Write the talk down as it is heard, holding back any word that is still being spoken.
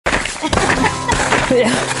Yeah.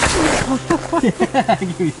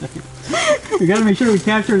 Give me a second. We gotta make sure we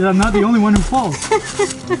capture that I'm not the only one who falls.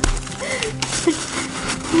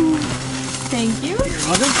 Thank you. You're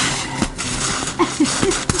welcome.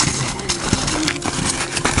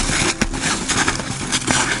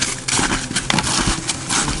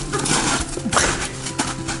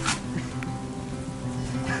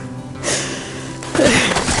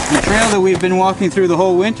 The trail that we've been walking through the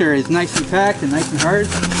whole winter is nice and packed and nice and hard.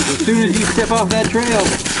 As soon as you step off that trail,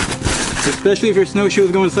 especially if your snowshoe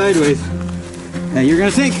is going sideways, you're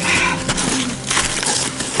gonna sink.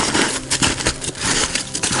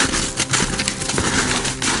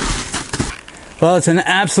 Well, it's an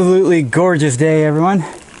absolutely gorgeous day, everyone.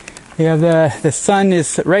 We have the sun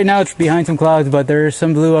is, right now it's behind some clouds, but there's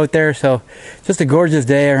some blue out there, so just a gorgeous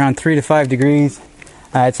day, around 3 to 5 degrees.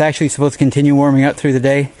 It's actually supposed to continue warming up through the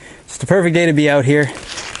day. Just a perfect day to be out here.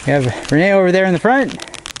 We have Renee over there in the front,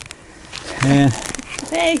 and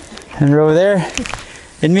hey, and we're over there,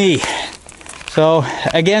 and me. So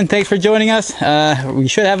again, thanks for joining us. We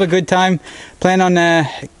should have a good time. Plan on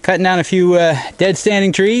cutting down a few dead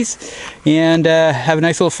standing trees, and have a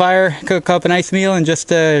nice little fire, cook up a nice meal, and just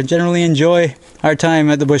generally enjoy our time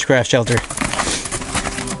at the Bushcraft shelter.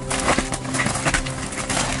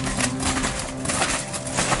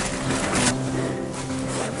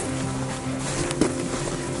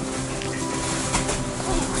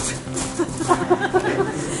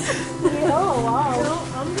 Oh wow. No,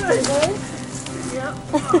 I'm good. Yep.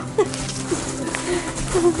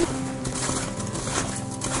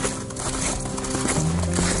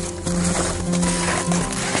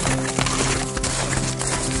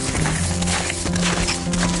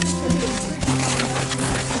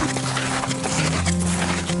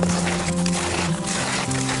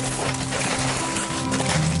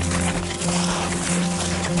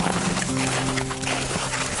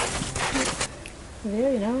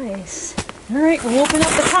 Very nice. All right, we'll open up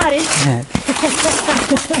the cottage. And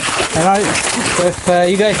if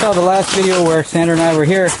you guys saw the last video where Sandra and I were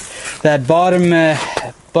here, that bottom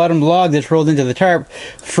log that's rolled into the tarp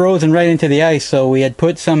frozen right into the ice, so we had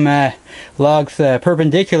put some logs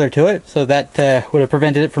perpendicular to it, so that would have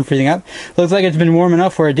prevented it from freezing up. Looks like it's been warm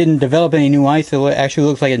enough where it didn't develop any new ice, so it actually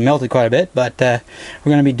looks like it melted quite a bit, but we're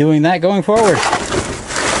going to be doing that going forward.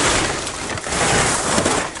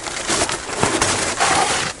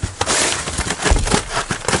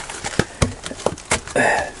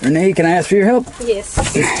 Renee, can I ask for your help? Yes.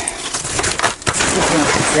 Just gonna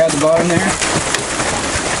grab the bottom there.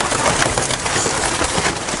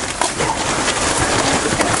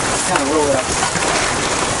 Kind of roll it up.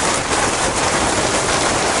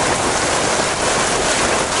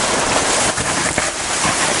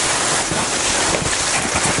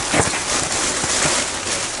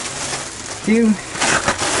 You.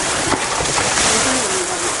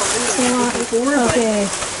 Okay.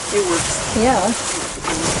 It works. Yeah.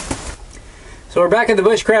 So we're back at the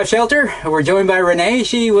Bushcraft shelter. We're joined by Renee.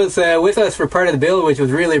 She was with us for part of the build, which was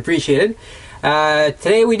really appreciated.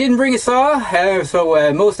 Today we didn't bring a saw,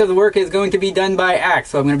 so most of the work is going to be done by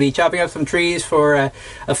axe. So I'm going to be chopping up some trees for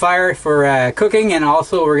a fire for cooking, and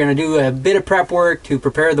also we're going to do a bit of prep work to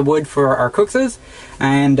prepare the wood for our cookses.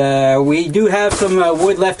 And we do have some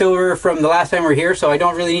wood left over from the last time we were here, so I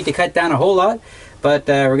don't really need to cut down a whole lot. But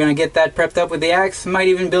we're going to get that prepped up with the axe. Might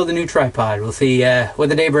even build a new tripod. We'll see what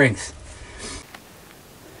the day brings.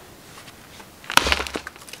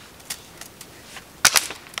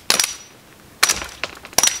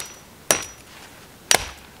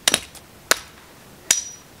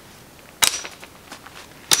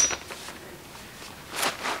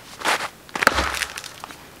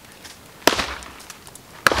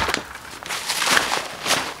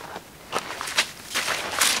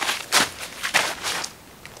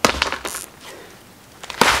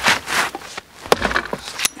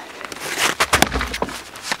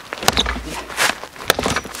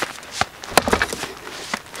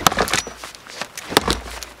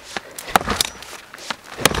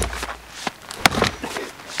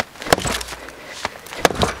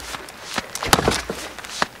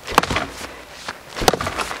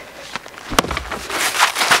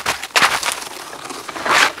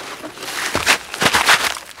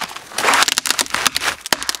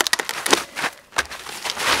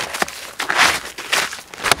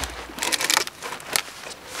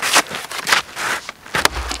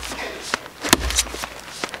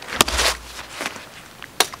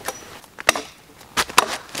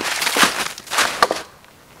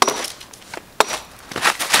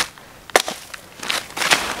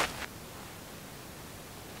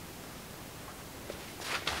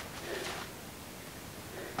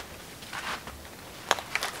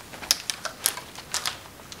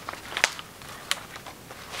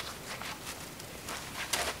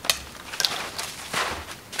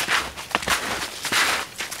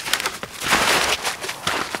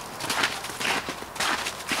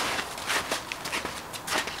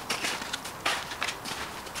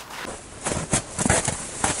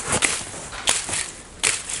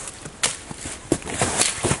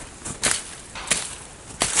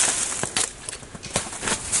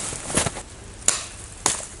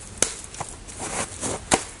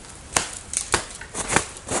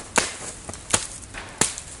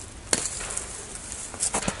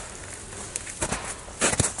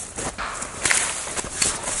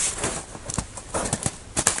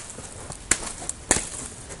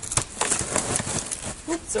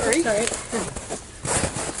 Sorry. Sorry.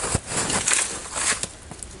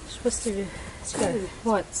 Supposed to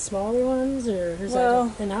what, smaller ones, or is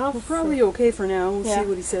that enough? We're probably okay for now. We'll Yeah. see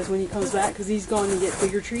what he says when he comes back, because he's gone to get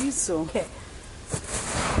bigger trees, so Okay.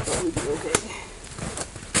 probably be okay.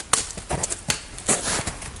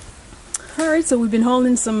 Alright, so we've been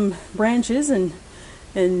hauling some branches and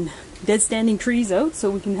dead standing trees out so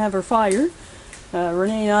we can have our fire.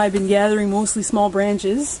 Renee and I have been gathering mostly small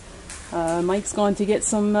branches. Mike's gone to get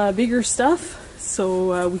some bigger stuff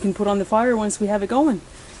so we can put on the fire once we have it going.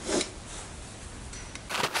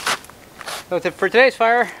 So for today's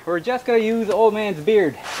fire, we're just going to use old man's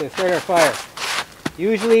beard to start our fire.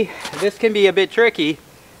 Usually this can be a bit tricky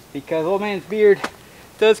because old man's beard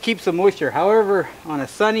does keep some moisture. However, on a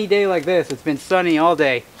sunny day like this, it's been sunny all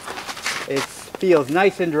day, it feels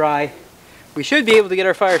nice and dry. We should be able to get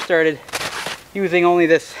our fire started using only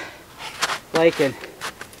this lichen.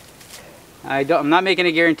 I'm not making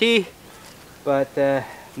a guarantee, but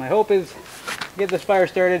my hope is to get this fire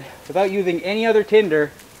started without using any other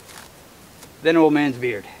tinder than old man's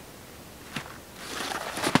beard.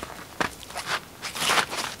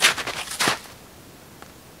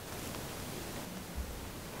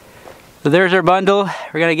 So there's our bundle.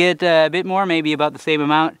 We're gonna get a bit more, maybe about the same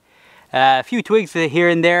amount. A few twigs here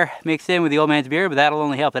and there mixed in with the old man's beard, but that'll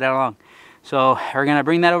only help it out along. So we're gonna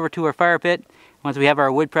bring that over to our fire pit. Once we have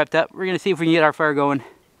our wood prepped up, we're gonna see if we can get our fire going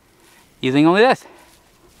using only this.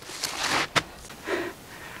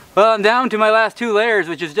 Well, I'm down to my last 2 layers,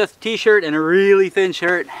 which is just a t-shirt and a really thin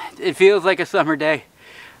shirt. It feels like a summer day.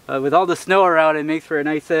 With all the snow around, it makes for a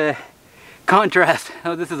nice contrast.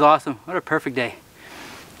 Oh, this is awesome. What a perfect day.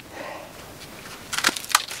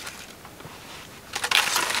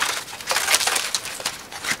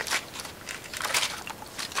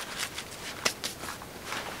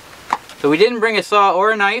 So we didn't bring a saw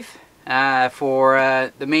or a knife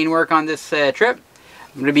for the main work on this trip.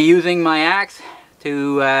 I'm going to be using my axe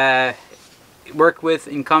to work with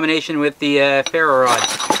in combination with the ferro rod.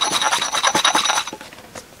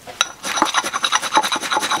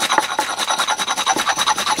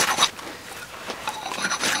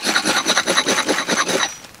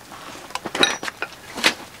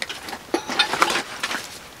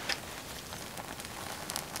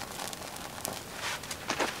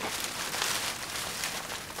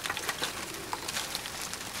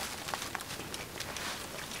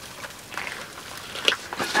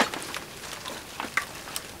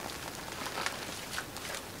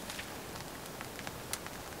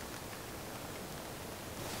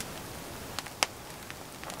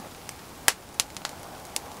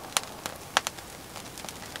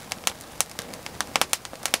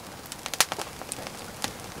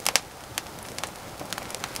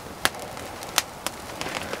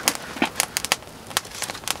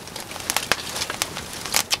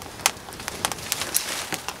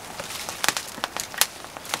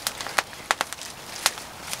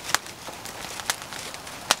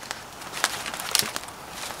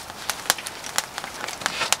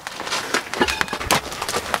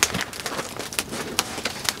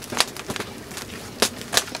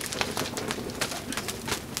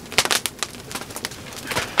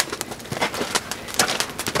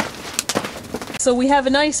 So we have a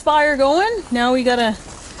nice fire going. Now we gotta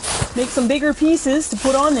make some bigger pieces to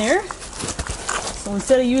put on there. So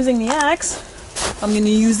instead of using the axe, I'm gonna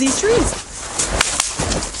use these trees.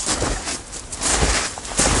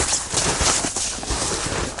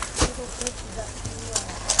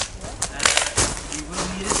 We will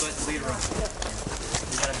need it, but later on.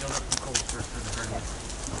 We gotta build up some coals first for the burning.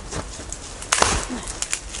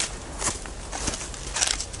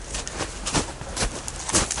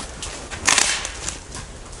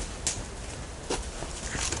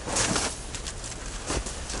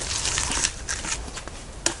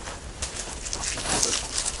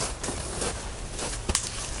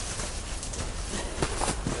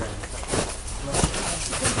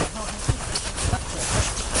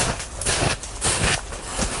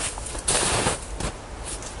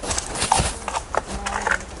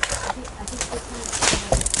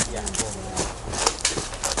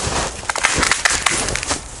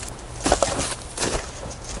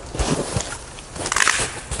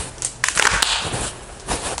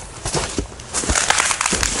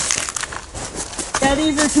 Yeah,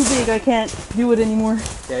 these are too big. I can't do it anymore.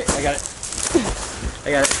 Okay, I got it.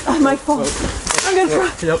 I got it. Oh, my fault. I'm gonna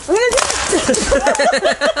try. Nope. I'm gonna do it.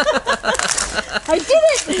 I did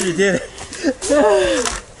it. You did it.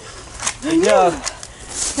 Good job.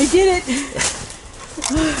 I did it.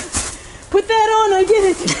 Put that on. I did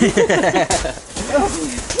it.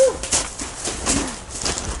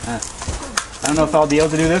 I don't know if I'll be able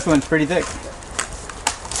to do this one. It's pretty thick.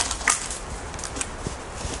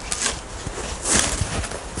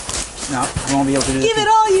 No, I won't be able to do it. Give it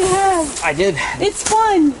all you have. I did. It's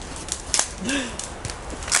fun.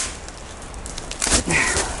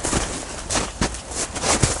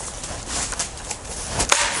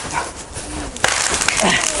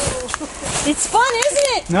 It's fun, isn't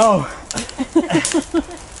it? No.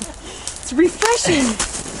 It's refreshing.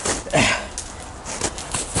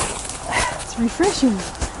 It's refreshing.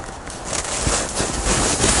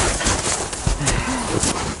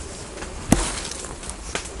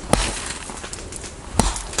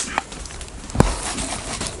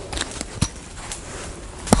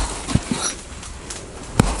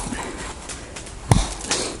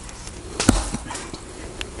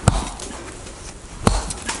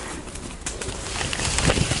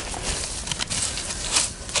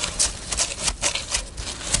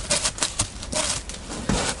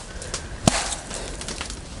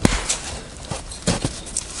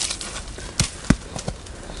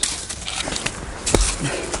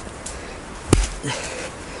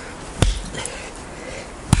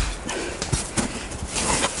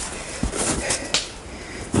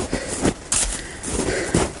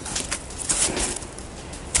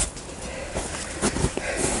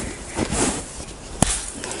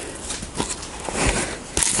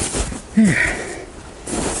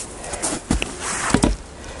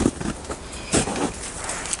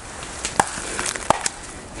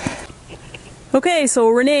 Okay, so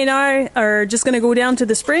Renee and I are just going to go down to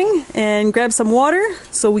the spring and grab some water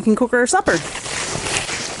so we can cook our supper.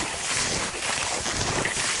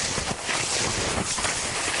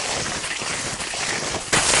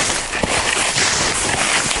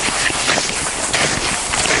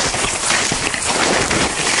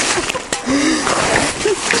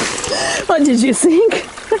 What did you think?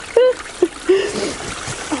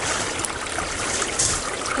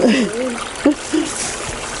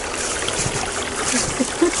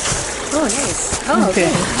 Oh, nice. Oh, okay.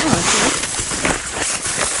 Oh, okay.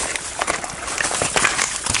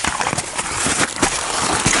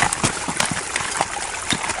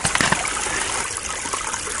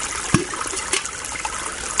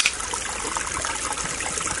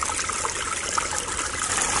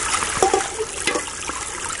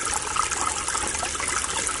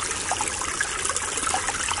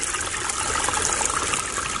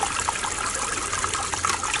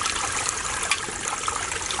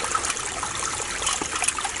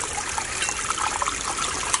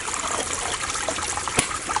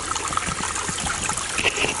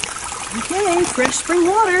 Okay, fresh spring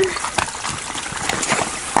water.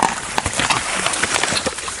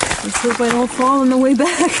 Let's hope I don't fall on the way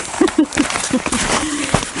back.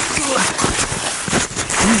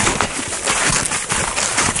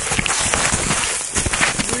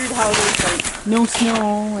 Weird how there's like no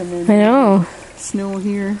snow and then I know. snow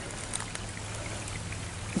here.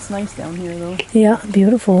 It's nice down here though. Yeah,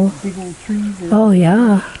 beautiful. Big old trees. And Oh,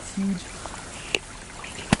 yeah. it's huge.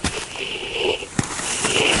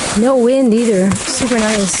 No wind either. Super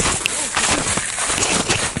nice.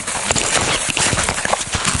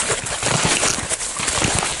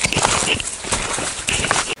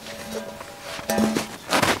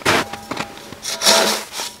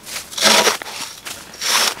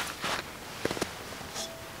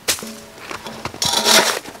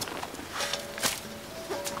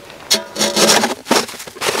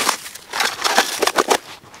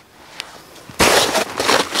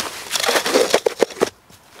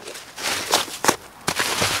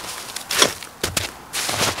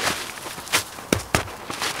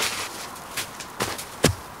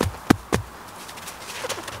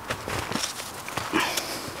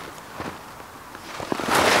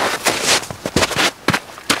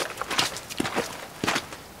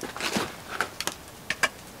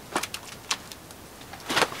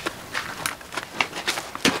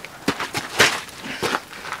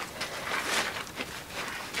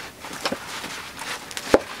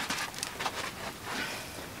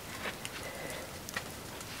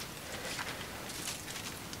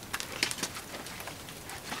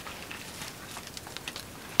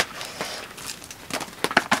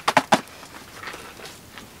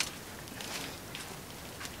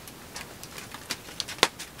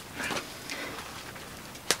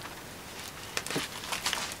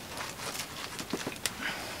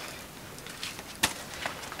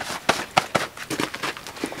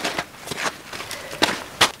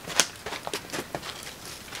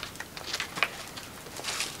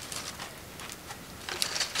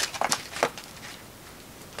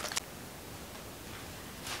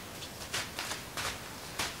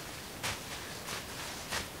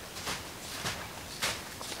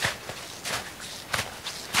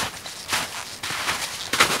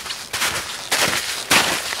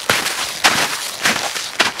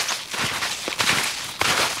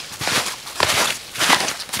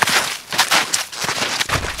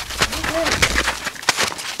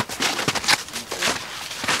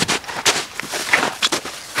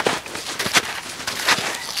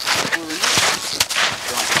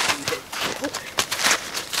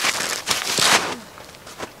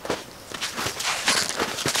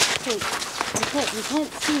 So you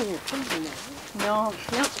can't see when you're freezing it. No,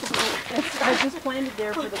 I just planted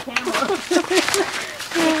there for the camera.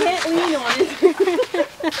 You can't lean on it.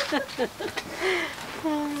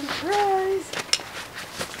 Surprise!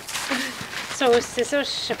 So c'est ça, je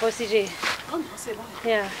sais pas si j'ai. Oh non, c'est bon.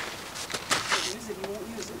 Yeah. Use it, you won't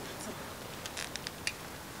use it.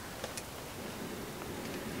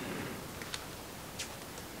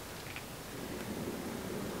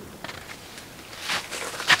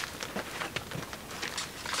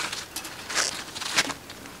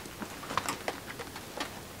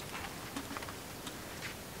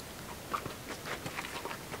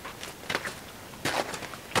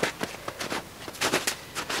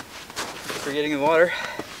 For getting in water.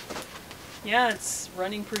 Yeah, it's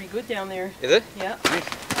running pretty good down there. Is it? Yeah. Nice.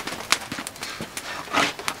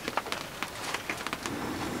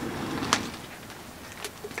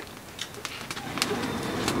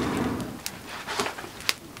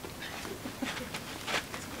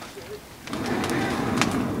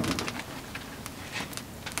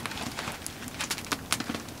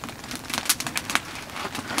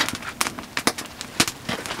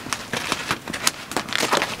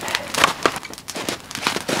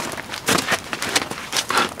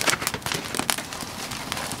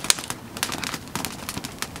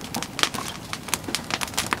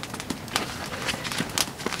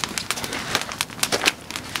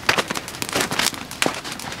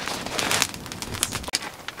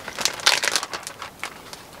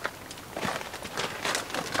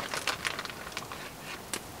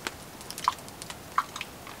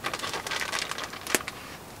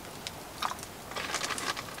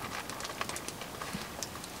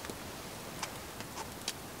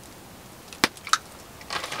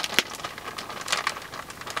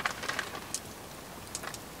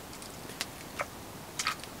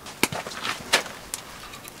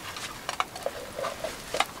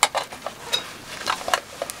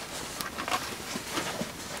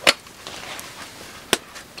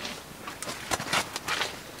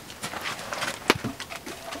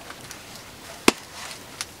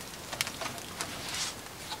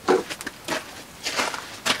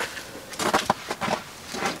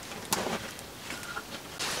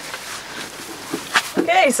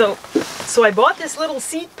 Okay, so I bought this little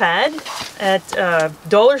seat pad at a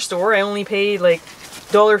dollar store. I only paid like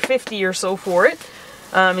 $1.50 or so for it.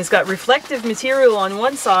 It's got reflective material on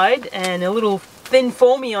one side and a little thin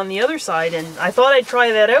foamy on the other side, and I thought I'd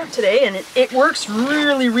try that out today, and it works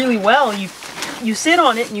really, really well. You sit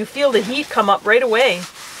on it and you feel the heat come up right away.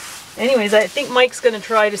 Anyways, I think Mike's going to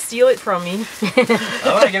try to steal it from me. I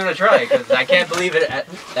want to give it a try because I can't believe it at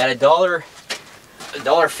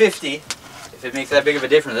 $1.50. If it makes that big of a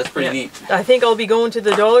difference, that's pretty neat. I think I'll be going to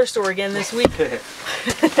the dollar store again this week.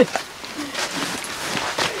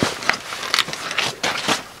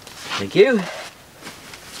 Thank you.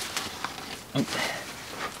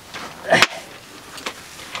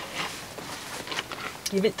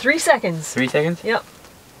 Give it 3 seconds. 3 seconds? Yep.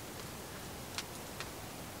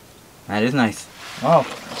 That is nice. Wow.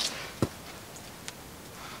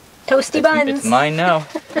 Toasty buns. It's mine now.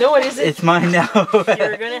 No, it isn't. It's mine now.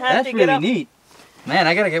 You're gonna have to get really up. neat. Man,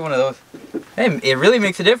 I gotta get one of those. Hey, it really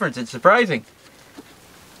makes a difference. It's surprising.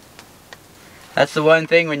 That's the one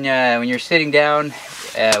thing when you're sitting down,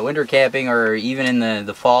 winter camping, or even in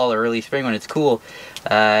the fall or early spring when it's cool.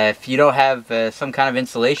 If you don't have some kind of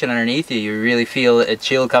insulation underneath you, you really feel a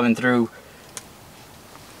chill coming through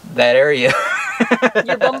that area.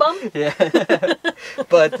 Your bum bum? Yeah.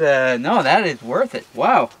 But no, that is worth it.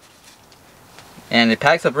 Wow. And it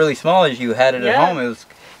packs up really small as you had it at home.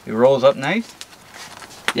 It rolls up nice.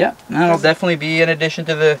 Yeah, that'll definitely be in addition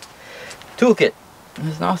to the toolkit.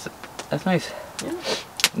 That's awesome. That's nice. Yeah.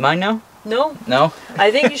 Mine now? No. No?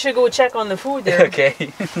 I think you should go check on the food there. Okay.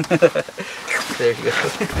 There you go.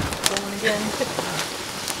 Going again.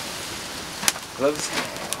 Gloves.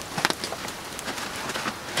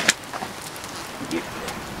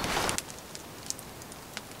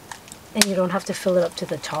 And you don't have to fill it up to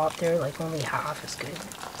the top there, like only half is good.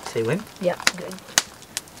 Say when? Yeah, good.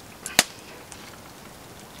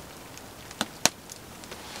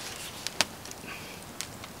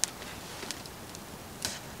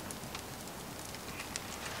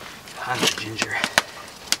 Hot ginger.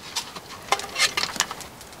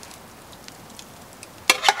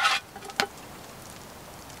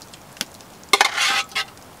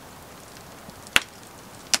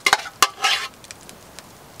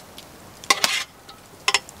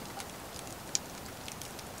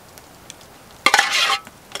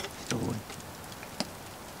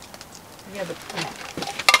 Yeah, but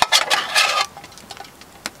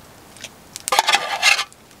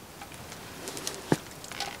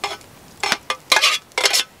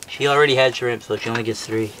She already had shrimp, so she only gets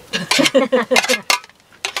 3. Okay,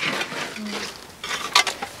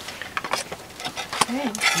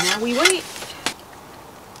 now we wait.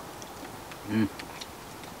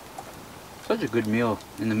 Such a good meal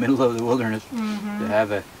in the middle of the wilderness to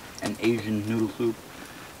have an Asian noodle soup.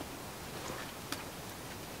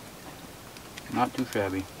 Not too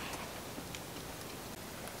shabby.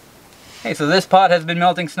 Hey, so this pot has been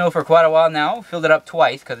melting snow for quite a while now. Filled it up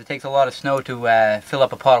twice because it takes a lot of snow to fill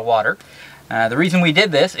up a pot of water. The reason we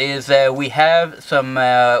did this is we have some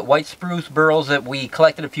white spruce burls that we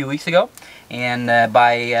collected a few weeks ago, and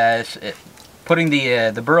by putting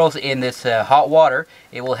the burls in this hot water,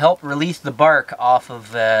 it will help release the bark off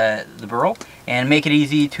of the burl and make it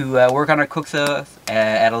easy to work on our cooksa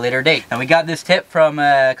at a later date. And we got this tip from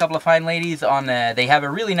a couple of fine ladies on, they have a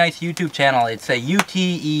really nice YouTube channel. It's a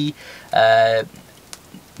UTE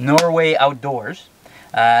Norway Outdoors.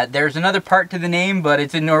 There's another part to the name, but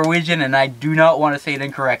it's in Norwegian and I do not want to say it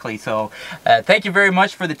incorrectly. So thank you very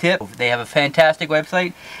much for the tip. They have a fantastic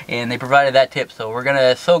website and they provided that tip. So we're going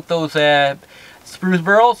to soak those spruce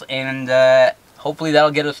burls and hopefully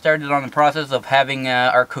that'll get us started on the process of having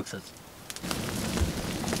our cooksas.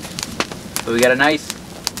 So we got a nice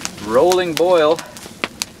rolling boil.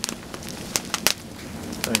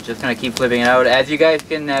 So I'm just going to keep flipping it out. As you guys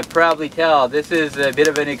can probably tell, this is a bit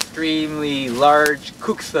of an extremely large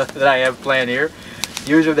cooksa that I have planned here.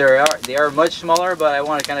 Usually they are much smaller, but I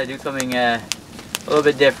want to kind of do something a little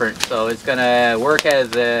bit different. So it's going to work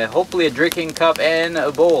as hopefully a drinking cup and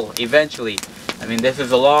a bowl eventually. I mean, this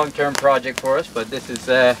is a long-term project for us, but this is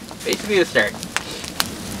basically the start.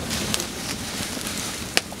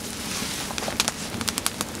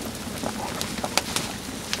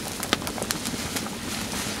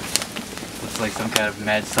 Looks like some kind of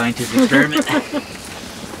mad scientist experiment.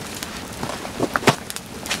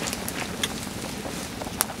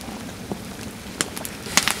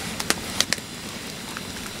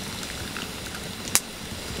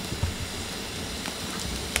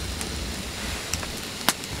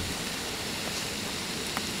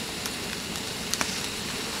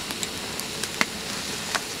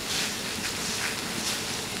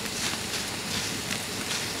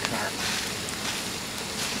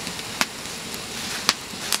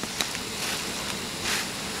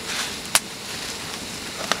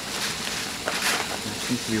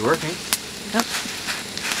 Seems to be working. Yep.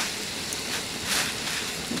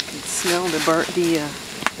 You can smell the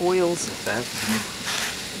oils. That's fast.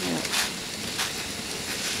 Yeah.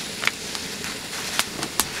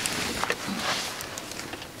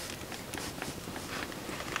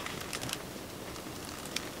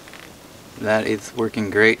 That is working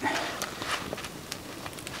great.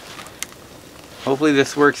 Hopefully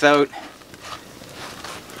this works out.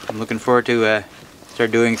 I'm looking forward to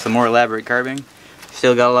start doing some more elaborate carving.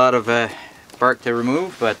 Still got a lot of bark to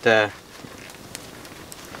remove, but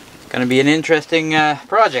gonna be an interesting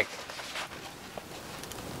project.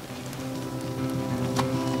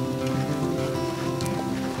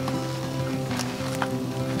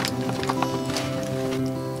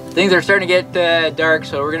 Things are starting to get dark,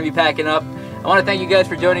 so we're gonna be packing up. I want to thank you guys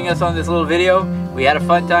for joining us on this little video. We had a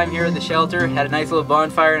fun time here at the shelter, had a nice little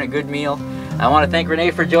bonfire and a good meal. I want to thank Renee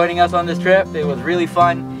for joining us on this trip. It was really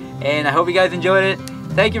fun, and I hope you guys enjoyed it.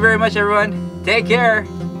 Thank you very much, everyone. Take care.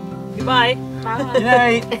 Goodbye.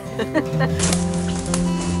 Bye. Good night.